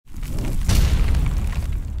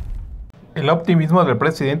El optimismo del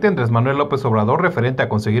presidente Andrés Manuel López Obrador referente a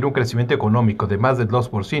conseguir un crecimiento económico de más del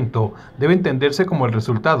 2% debe entenderse como el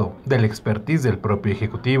resultado del expertise del propio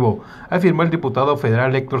Ejecutivo, afirmó el diputado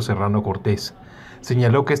federal Héctor Serrano Cortés.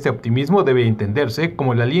 Señaló que este optimismo debe entenderse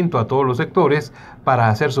como el aliento a todos los sectores para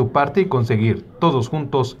hacer su parte y conseguir todos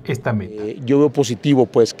juntos esta meta. Yo veo positivo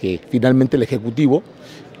pues que finalmente el Ejecutivo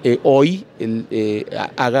hoy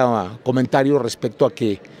haga comentarios respecto a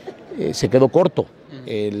que se quedó corto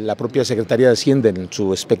la propia Secretaría de Hacienda en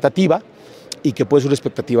su expectativa y que puede ser una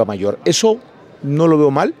expectativa mayor. Eso no lo veo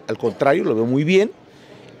mal, al contrario, lo veo muy bien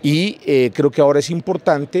y creo que ahora es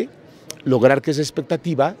importante lograr que esa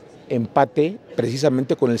expectativa empate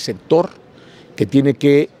precisamente con el sector que tiene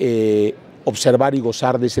que observar y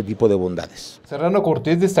gozar de ese tipo de bondades. Serrano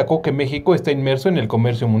Cortés destacó que México está inmerso en el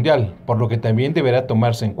comercio mundial, por lo que también deberá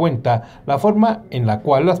tomarse en cuenta la forma en la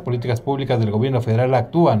cual las políticas públicas del gobierno federal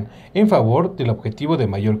actúan en favor del objetivo de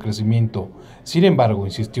mayor crecimiento. Sin embargo,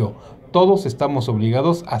 insistió, todos estamos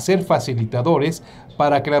obligados a ser facilitadores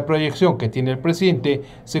para que la proyección que tiene el presidente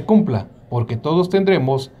se cumpla, porque todos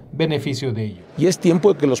tendremos beneficio de ello. Y es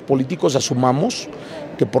tiempo de que los políticos asumamos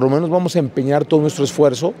que por lo menos vamos a empeñar todo nuestro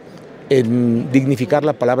esfuerzo en dignificar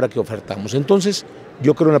la palabra que ofertamos. Entonces,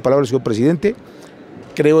 yo creo en la palabra del señor presidente,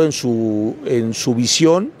 creo en su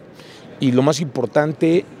visión y lo más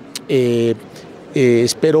importante,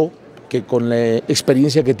 espero que con la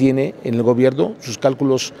experiencia que tiene en el gobierno, sus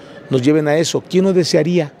cálculos nos lleven a eso. ¿Quién no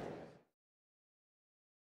desearía